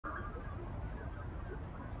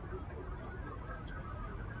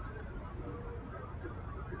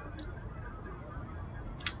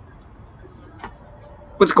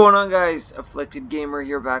What's going on, guys? Afflicted Gamer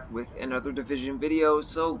here, back with another Division video.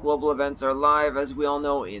 So global events are live, as we all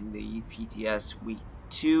know, in the PTS Week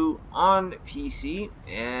 2 on PC,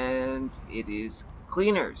 and it is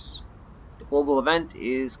Cleaners. The global event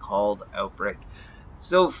is called Outbreak.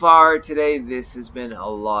 So far today, this has been a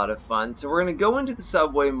lot of fun. So we're going to go into the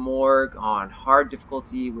subway morgue on hard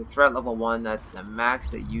difficulty with threat level 1. That's the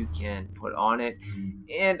max that you can put on it.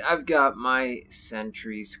 And I've got my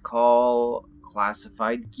Sentry's Call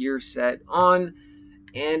classified gear set on,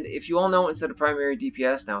 and if you all know, instead of primary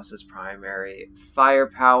DPS, now it says primary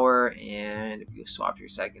firepower, and if you swap your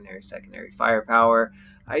secondary firepower.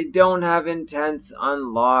 I don't have intense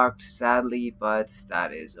unlocked, sadly, but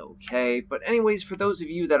that is okay. But anyways, for those of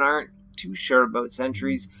you that aren't too sure about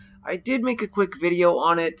sentries, I did make a quick video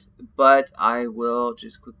on it, but I will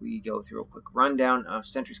just quickly go through a quick rundown of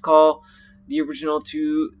Sentry's Call. The original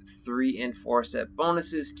 2, 3, and 4 set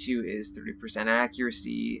bonuses. 2 is 30%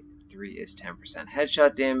 accuracy, 3 is 10%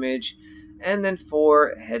 headshot damage, and then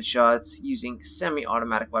 4 headshots using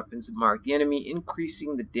semi-automatic weapons mark the enemy,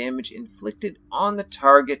 increasing the damage inflicted on the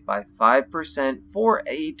target by 5% for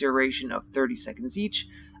a duration of 30 seconds each.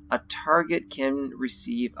 A target can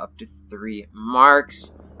receive up to 3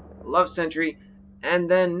 marks. Love Sentry. And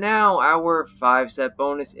then now our 5 set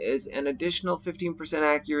bonus is an additional 15%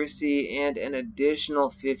 accuracy and an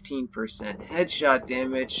additional 15% headshot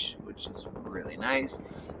damage, which is really nice.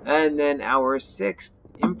 And then our 6th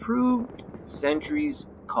improved Sentry's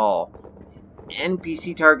Call.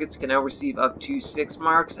 NPC targets can now receive up to 6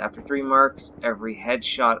 marks. After 3 marks, every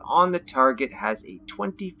headshot on the target has a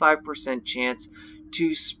 25% chance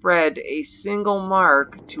to spread a single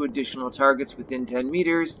mark to additional targets within 10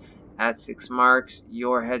 meters. At 6 marks,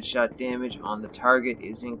 your headshot damage on the target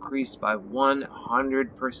is increased by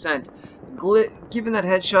 100%. Given that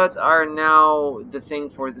headshots are now the thing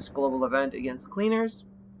for this global event against Cleaners,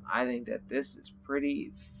 I think that this is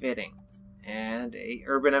pretty fitting. And a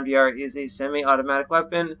Urban MDR is a semi-automatic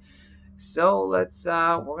weapon, so let's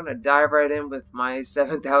we're gonna dive right in with my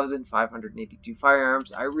 7,582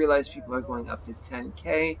 firearms. I realize people are going up to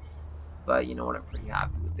 10k. But you know what, I'm pretty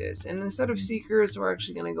happy with this. And instead of Seekers, we're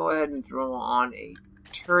actually going to go ahead and throw on a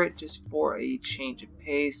turret just for a change of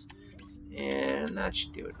pace. And that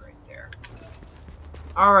should do it right there.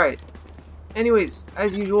 Alright. Anyways,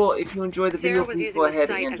 as usual, if you enjoyed the video, please go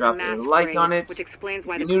ahead and drop a like on it. If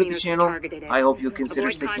you're new to the channel, I hope you'll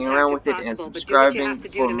consider sticking around with it and subscribing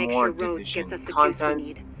for more Division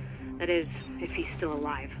content. That is, if he's still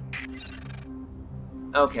alive.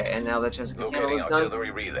 Okay, and now that Jessica Candle is done,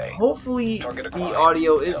 hopefully the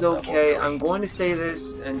audio is okay. I'm going to say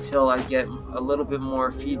this until I get a little bit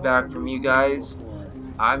more feedback from you guys.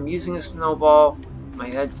 I'm using a snowball. My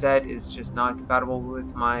headset is just not compatible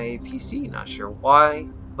with my PC, not sure why.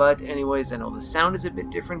 But anyways, I know the sound is a bit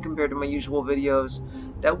different compared to my usual videos.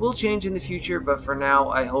 That will change in the future, but for now,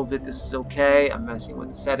 I hope that this is okay. I'm messing with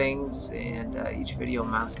the settings, and each video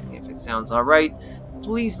I'm asking if it sounds alright.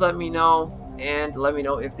 Please let me know. And let me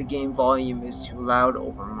know if the game volume is too loud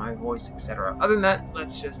over my voice, etc. Other than that,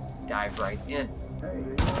 let's just dive right in.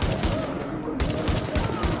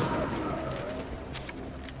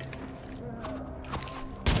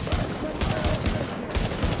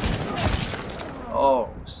 Oh,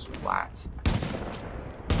 splat.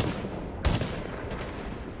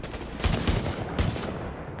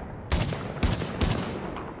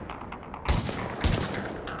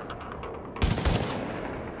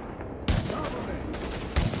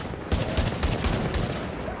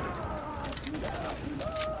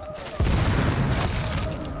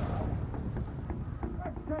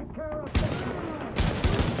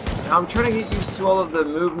 I'm trying to get used to all of the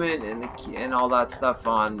movement and and all that stuff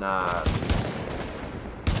on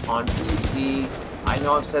PC. I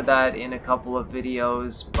know I've said that in a couple of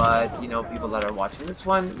videos, but you know, people that are watching this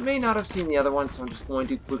one may not have seen the other one, so I'm just going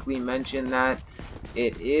to quickly mention that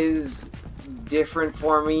it is different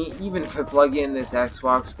for me. Even if I plug in this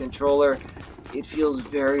Xbox controller, it feels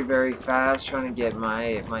very, very fast. Trying to get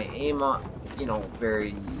my aim on, you know,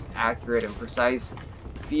 very accurate and precise.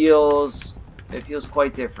 It feels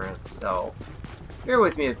quite different, so bear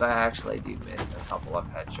with me if I actually do miss a couple of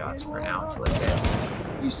headshots for now until I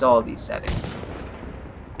get used to all these settings.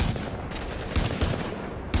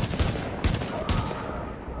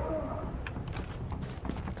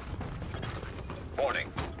 Warning.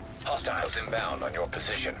 Hostiles inbound on your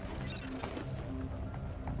position.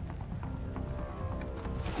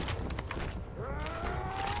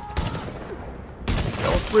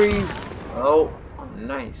 Don't freeze. Oh,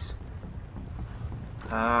 nice.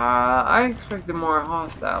 I expected more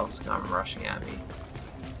hostiles to come rushing at me.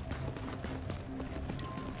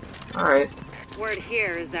 Alright. Word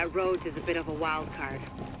here is that Rhodes is a bit of a wild card.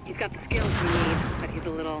 He's got the skills we need, but he's a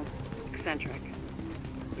little eccentric.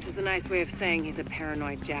 Which is a nice way of saying he's a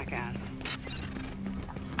paranoid jackass.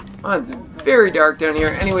 Oh, it's very dark down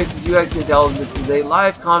here. Anyways, as you guys can tell, this is a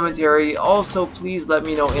live commentary. Also, please let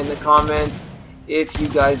me know in the comments if you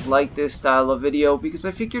guys like this style of video, because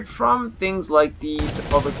I figured from things like the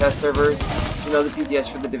public test servers, you know, the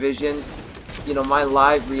PTS for the Division, you know, my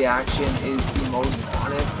live reaction is the most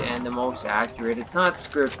honest and the most accurate. It's not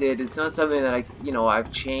scripted. It's not something that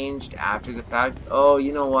I've changed after the fact. Oh,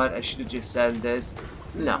 you know what? I should have just said this.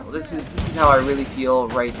 No, this is how I really feel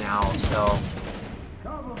right now. So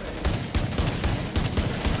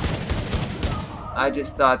I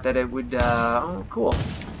just thought that it would. Oh, cool.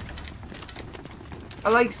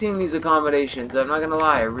 I like seeing these accommodations. I'm not gonna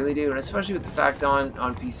lie, I really do, and especially with the fact on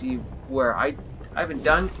PC where I haven't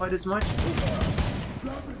done quite as much.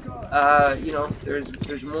 You know,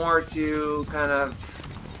 there's more to kind of,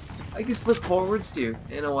 I guess, look forwards to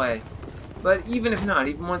in a way. But even if not,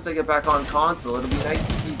 even once I get back on console, it'll be nice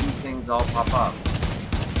to see these things all pop up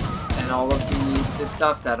and all of the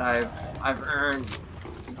stuff that I've earned,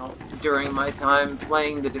 you know, during my time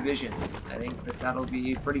playing the Division. I think that that'll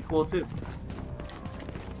be pretty cool too.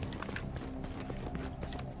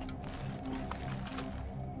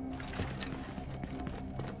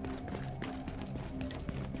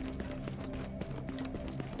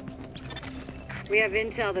 We have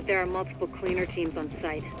intel that there are multiple cleaner teams on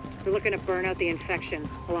site. They're looking to burn out the infection,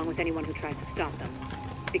 along with anyone who tries to stop them.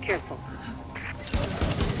 Be careful.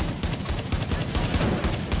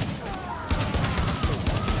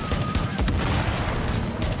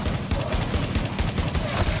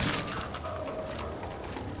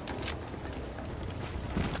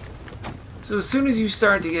 So as soon as you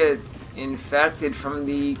start to get infected from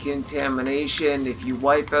the contamination, if you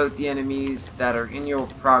wipe out the enemies that are in your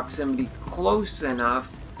proximity close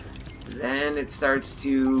enough, then it starts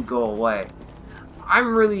to go away.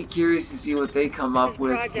 I'm really curious to see what they come up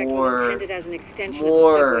with for more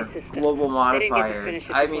global modifiers.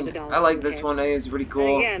 I mean, I like this one, it's pretty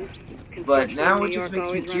cool, but now it just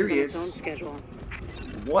makes me curious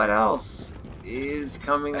what else is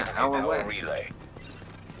coming our way. Relay.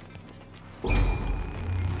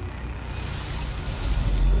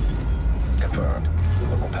 Confirmed.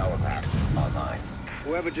 Local power plant online.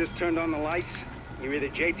 Whoever just turned on the lights, you're either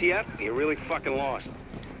JTF or you're really fucking lost.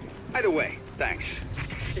 Either way, thanks.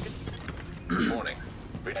 Warning.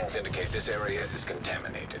 Readings indicate this area is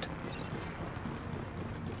contaminated.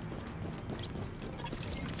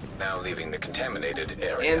 Now leaving the contaminated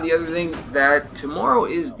area. And the other thing, that tomorrow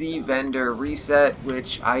is the vendor reset,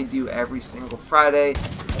 which I do every single Friday.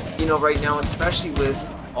 You know, right now, especially with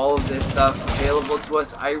all of this stuff available to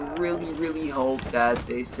us, I really hope that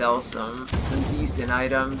they sell some decent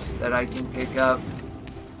items that I can pick up.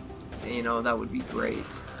 You know, that would be great.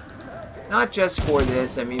 Not just for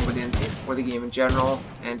this, I mean, for the game in general,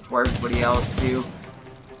 and for everybody else too.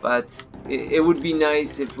 But it would be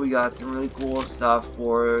nice if we got some really cool stuff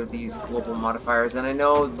for these global modifiers. And I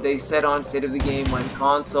know they said on State of the Game when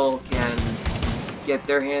console can get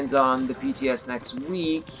their hands on the PTS next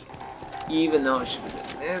week, even though it should have been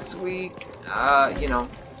this week, you know,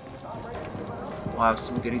 we'll have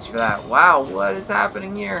some goodies for that. Wow, what is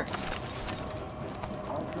happening here?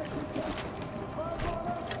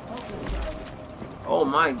 Oh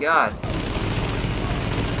my god.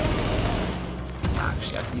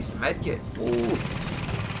 Actually, I have to use a medkit. Ooh.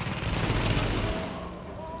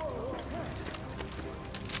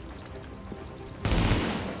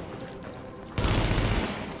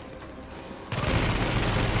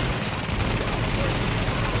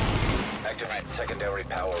 Activate secondary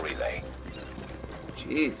power relay.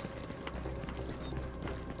 Jeez.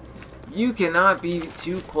 You cannot be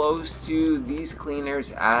too close to these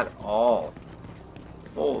cleaners at all.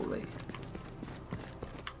 Holy.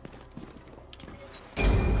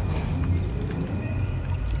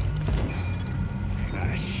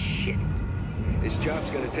 Ah, shit. This job's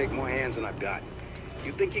gonna take more hands than I've got.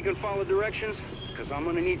 You think you can follow directions? Because I'm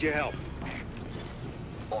gonna need your help.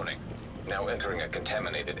 Warning. Now entering a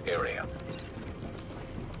contaminated area.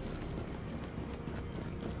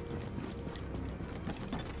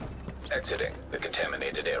 Exiting the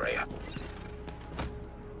contaminated area.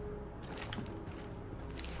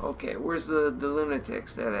 Okay, where's the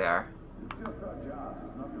lunatics? There they are.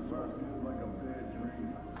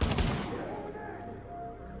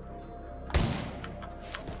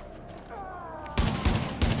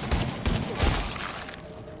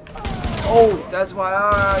 Oh, that's why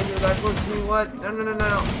you're that close to me. What? No, no, no,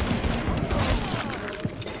 no.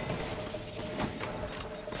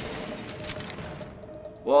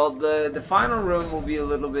 Well, the final room will be a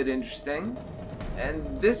little bit interesting,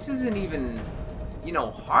 and this isn't even, you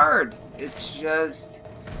know, hard. It's just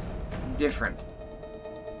different.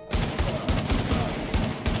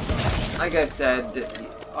 Like I said,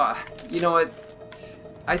 you know what?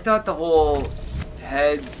 I thought the whole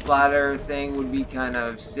head splatter thing would be kind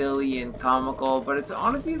of silly and comical, but it's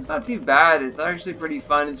honestly it's not too bad. It's actually pretty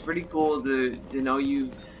fun. It's pretty cool to know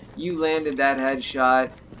you landed that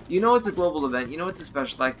headshot. You know it's a global event. You know it's a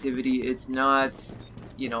special activity. It's not,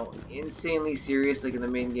 you know, insanely serious like in the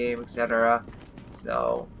main game, etc.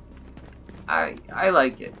 So I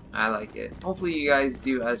like it. I like it. Hopefully you guys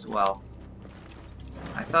do as well.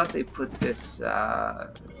 I thought they put this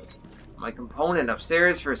my component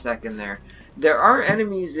upstairs for a second there. There are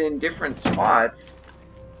enemies in different spots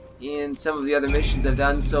in some of the other missions I've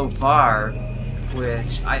done so far,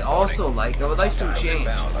 which I also like. I would like some change.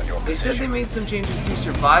 They said they made some changes to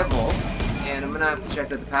survival, and I'm gonna have to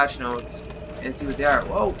check out the patch notes and see what they are.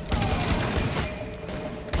 Whoa!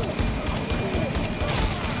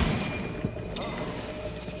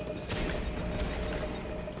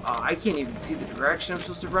 I can't even see the direction I'm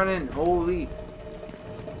supposed to run in. Holy!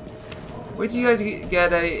 Wait till you guys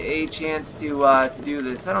get a chance to do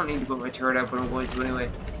this. I don't need to put my turret out, but I'm going to anyway.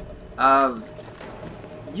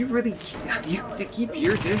 You really you have to keep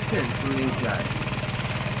your distance from these guys.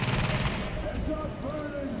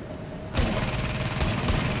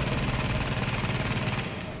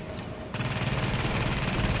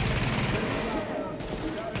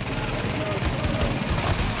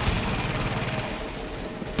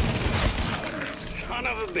 Son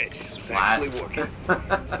of a bitch. It's Splat. actually working.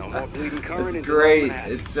 No more bleeding current. It's great.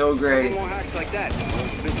 It's so great. More hacks like that.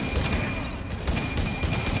 More business.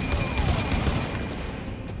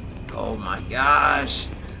 Oh my gosh.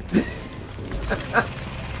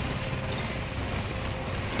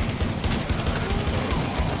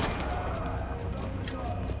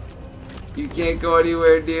 You can't go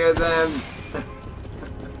anywhere near them.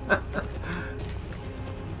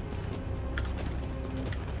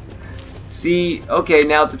 See, okay,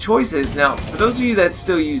 now the choice is, now, for those of you that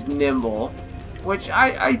still use Nimble, which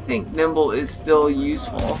I think Nimble is still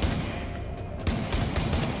useful.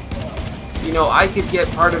 You know, I could get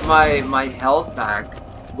part of my health back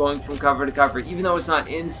going from cover to cover. Even though it's not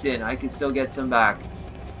instant, I could still get some back.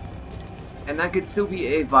 And that could still be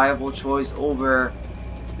a viable choice over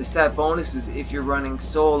the set bonuses if you're running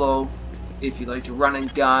solo, if you like to run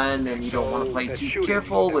and gun and you don't want to play too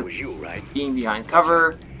careful with being behind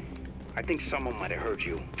cover. I think someone might have heard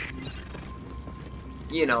you.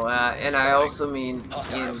 You know, and I also mean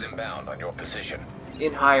Hostiles inbound on your position.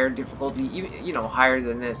 In higher difficulty, you know, higher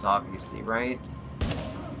than this, obviously, right?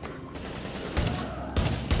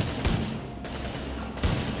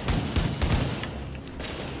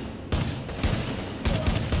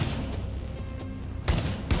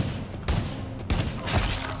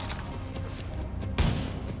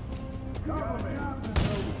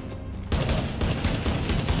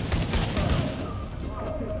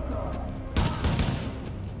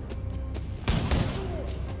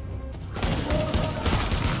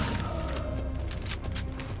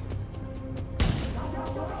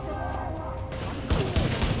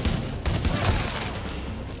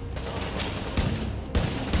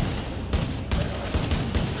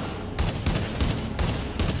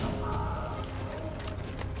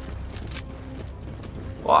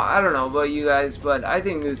 Well, I don't know about you guys, but I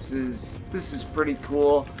think this is pretty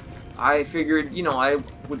cool. I figured, you know, I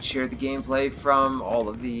would share the gameplay from all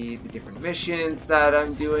of the different missions that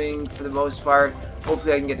I'm doing for the most part.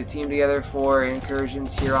 Hopefully I can get a team together for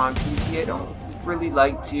incursions here on PC. I don't really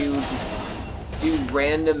like to just do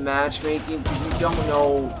random matchmaking because you don't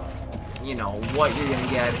know, you know, what you're going to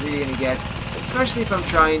get, who you're going to get, especially if I'm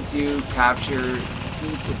trying to capture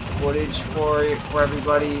decent footage for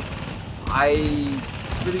everybody. I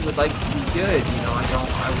really would like to be good, you know,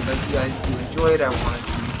 I would like you guys to enjoy it. I want it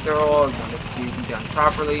to be thorough, I want it to be done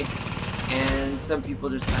properly, and some people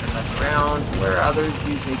just kind of mess around, where others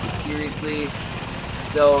do take it seriously.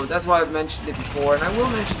 So that's why I've mentioned it before, and I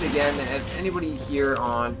will mention it again. If anybody here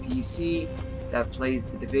on PC that plays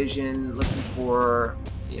the Division, looking for,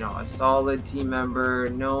 you know, a solid team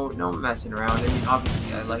member, no messing around. I mean,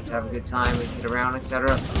 obviously I like to have a good time and kid around,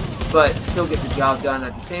 etc., but still get the job done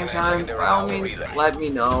at the same time. By all means, let me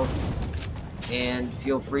know, and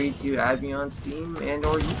feel free to add me on Steam and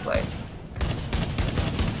or Uplay.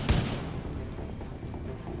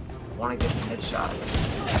 Want to get the headshot.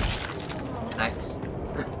 Nice.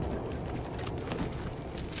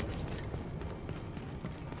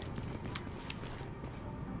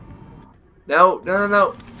 No.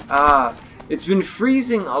 It's been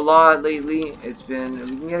freezing a lot lately. We've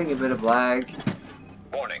been getting a bit of lag.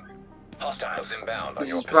 Warning. Hostiles inbound on This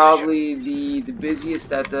your is position. probably the busiest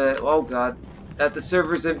that the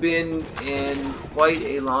servers have been in quite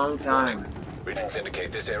a long time. Readings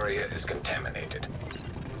indicate this area is contaminated.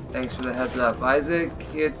 Thanks for the heads up, Isaac.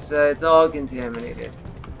 It's all contaminated.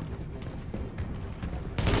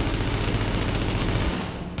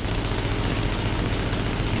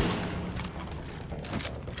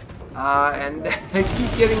 And I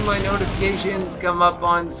keep getting my notifications come up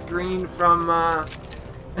on screen from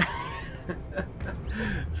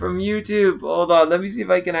from YouTube. Hold on, let me see if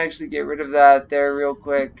I can actually get rid of that there real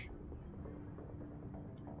quick.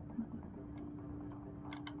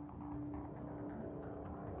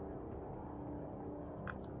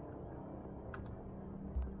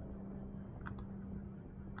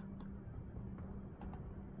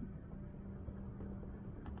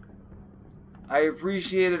 I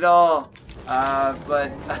appreciate it all, but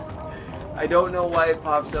I don't know why it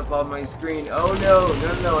pops up on my screen. Oh no,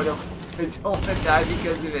 I don't want to die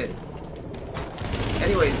because of it.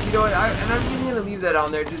 Anyways, you know what, and I'm even gonna leave that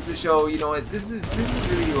on there just to show, you know what, this is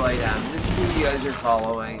really who I am. This is who you guys are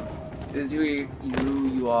following. This is who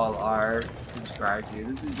you all are subscribed to.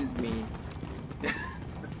 This is just me.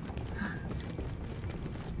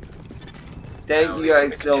 Thank you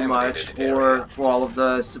guys so much for all of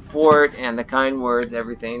the support and the kind words,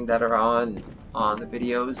 everything that are on the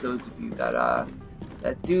videos. Those of you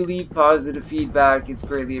that do leave positive feedback, it's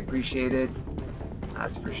greatly appreciated.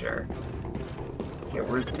 That's for sure. Okay,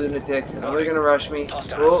 where's lunatics? And they're gonna rush me.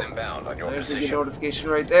 Oh, there's a good notification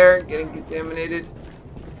right there. Getting contaminated.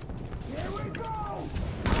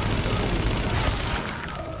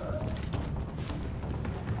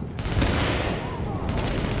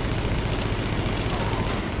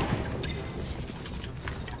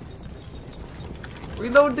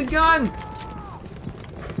 Reload the gun!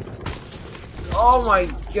 Oh my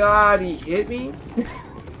god, he hit me?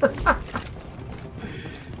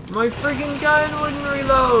 My freaking gun wouldn't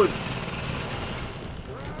reload!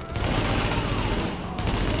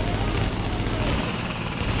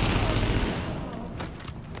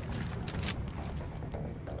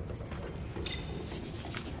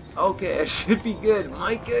 Okay, I should be good.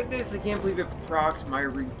 My goodness, I can't believe it procced my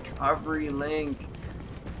recovery link.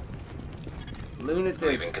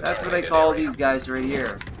 Lunatics. That's what I call these guys right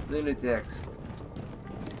here. Lunatics.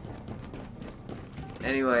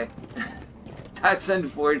 Anyway, that's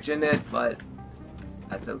unfortunate, but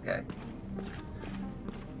that's okay.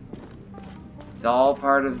 It's all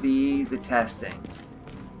part of the testing.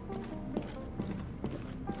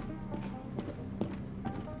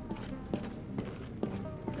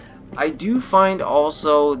 I do find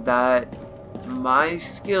also that my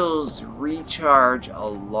skills recharge a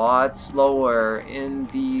lot slower in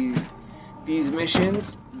these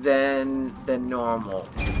missions than normal.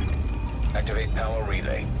 Activate power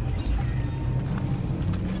relay.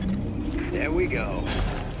 There we go.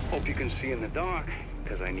 Hope you can see in the dark,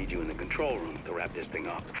 because I need you in the control room to wrap this thing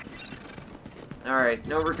up. Alright,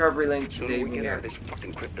 no recovery link to Sooner save we me get out here. of this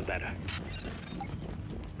fucking crypt, the better.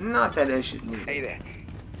 Not that I should need Hey it. there.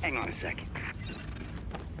 Hang on a second.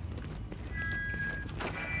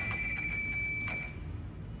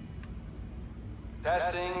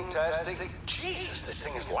 Testing. Jesus, this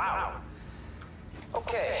thing is loud.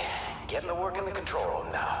 Okay, getting to work in the control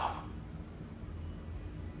room now.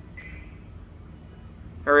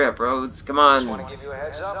 Hurry up, Rhodes. Come Just want on. to give you a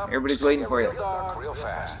heads up. Everybody's It's gonna waiting get for you. real dark, real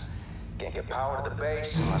fast. Can't get power to the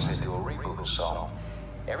base unless they do a reboot, so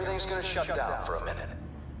everything's gonna shut down for a minute.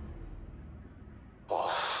 Well,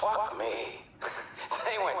 fuck me.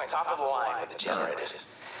 They went top of the line with the generators.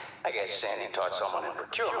 I guess Sandy taught someone in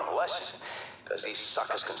procurement a lesson, because these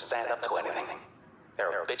suckers can stand up to anything.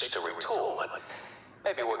 They're a bitch to retool, but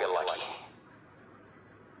maybe we'll get lucky.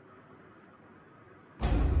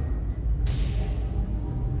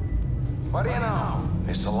 What do you know?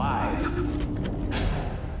 It's alive.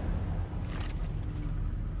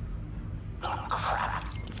 Oh, crap.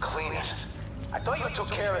 Clean it. I thought you took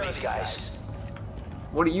care of these guys.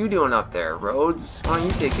 What are you doing up there, Rhodes? Why don't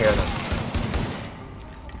you take care of them?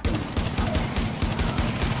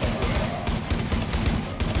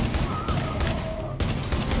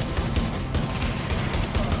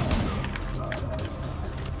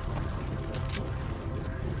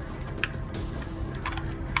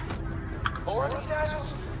 More of these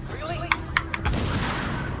assholes? Really?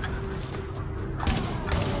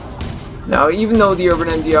 Now, even though the Urban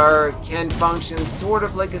MDR can function sort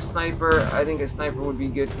of like a sniper, I think a sniper would be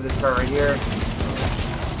good for this part right here.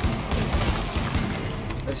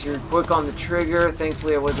 Unless you're quick on the trigger,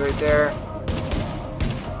 thankfully I was right there.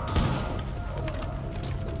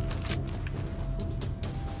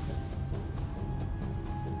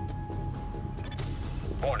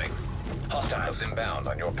 Hostiles inbound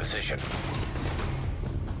on your position.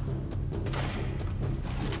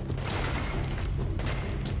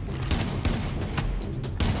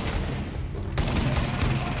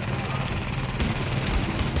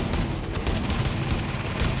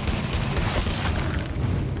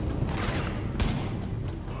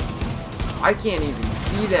 I can't even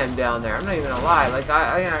see them down there. I'm not even gonna lie. Like,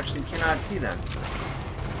 I actually cannot see them.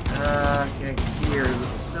 Can I see your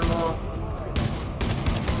little symbol?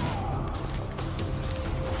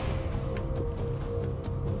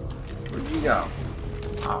 Where'd you go?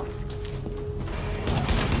 Oh.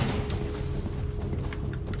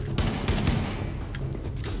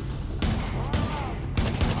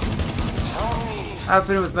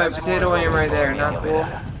 Happened with my potato aim right there. Not cool.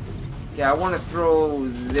 Yeah, I want to throw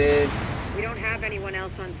this. We don't have anyone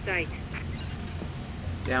else on site.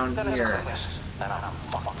 Down here. Then I'm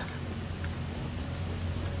fucked.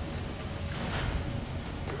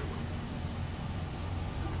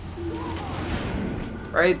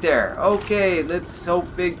 Right there. Okay, let's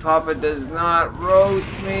hope Big Papa does not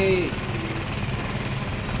roast me.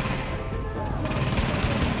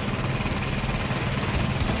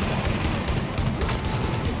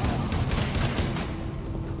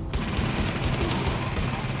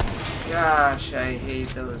 Gosh, I hate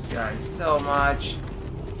those guys so much.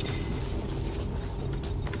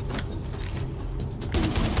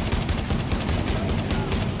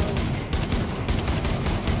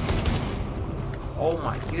 Oh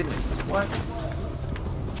my goodness, what?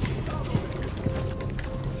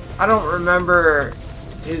 I don't remember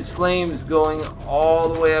his flames going all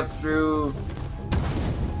the way up through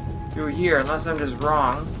here, unless I'm just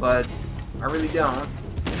wrong, but I really don't.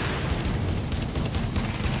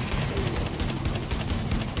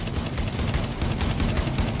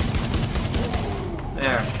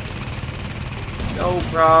 There. No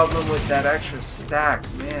problem with that extra stack.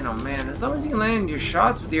 Man, oh man. As long as you can land your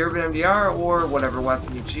shots with the Urban MDR or whatever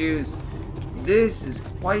weapon you choose, this is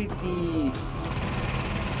quite the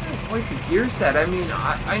gear set. I mean,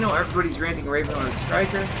 I know everybody's ranting and raving on the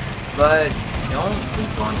Striker, but don't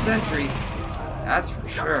sleep on Sentry. That's for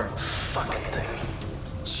sure. Fucking thing.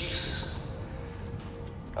 Jesus.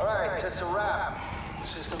 Alright, that's a wrap.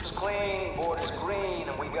 System's clean, board is green,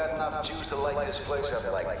 and we got enough juice to light this place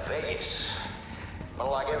up like Vegas. I'm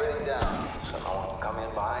gonna lock everything down, so no one will come in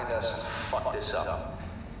behind us and fuck this up.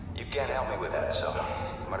 You can't help me with that, so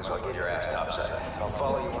might as well get your ass topside. I'll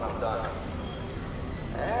follow you when I'm done.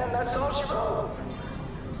 And that's all she wrote.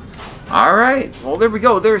 Alright, well there we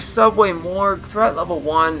go. There's Subway Morgue, threat level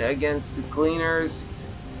 1 against the Cleaners.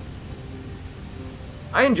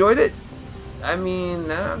 I enjoyed it. I mean,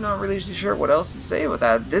 I'm not really sure what else to say about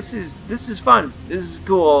that. This is fun. This is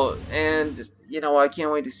cool, and you know, I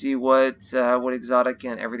can't wait to see what exotic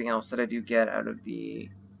and everything else that I do get out of the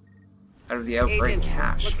Outbreak Agent,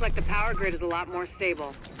 cache. looks like the power grid is a lot more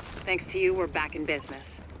stable. Thanks to you, we're back in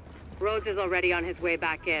business. Rhodes is already on his way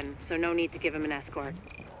back in, so no need to give him an escort.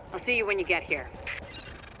 I'll see you when you get here.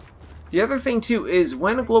 The other thing too is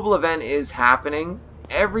when a global event is happening,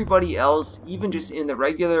 everybody else, even just in the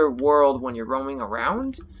regular world when you're roaming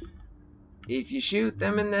around, if you shoot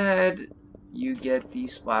them in the head, you get the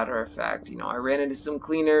splatter effect. You know, I ran into some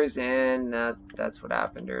Cleaners, and that's what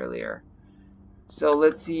happened earlier. So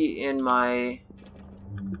let's see, in my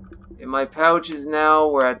pouches now,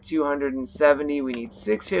 we're at 270. We need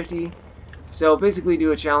 650. So basically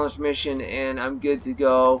do a challenge mission, and I'm good to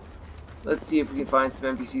go. Let's see if we can find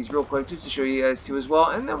some NPCs real quick, just to show you guys too as well,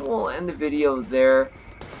 and then we'll end the video there.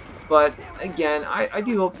 But again, I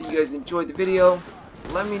do hope that you guys enjoyed the video.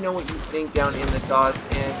 Let me know what you think down in the thoughts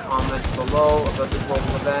and comments below about the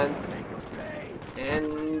global events.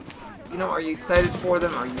 And, you know, are you excited for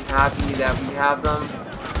them? Are you happy that we have them?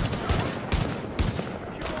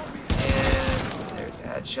 And there's a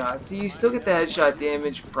headshot. So you still get the headshot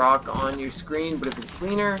damage proc on your screen, but if it's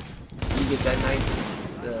Cleaner, you get that nice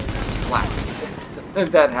splat.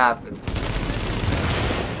 That happens.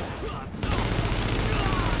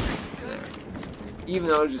 There. Even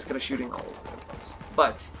though it's just kind of shooting all over the place.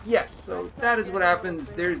 But yes, so that is what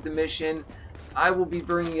happens. There's the mission. I will be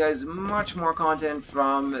bringing you guys much more content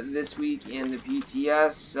from this week in the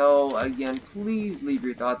PTS. So again, please leave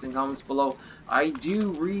your thoughts and comments below. I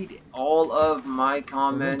do read all of my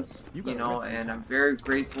comments, you know, and I'm very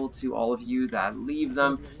grateful to all of you that leave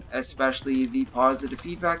them, especially the positive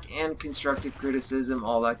feedback and constructive criticism,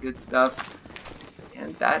 all that good stuff.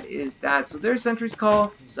 And that is that. So there's Sentry's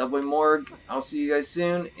Call, Subway Morgue. I'll see you guys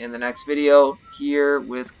soon in the next video here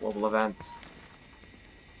with Global Events.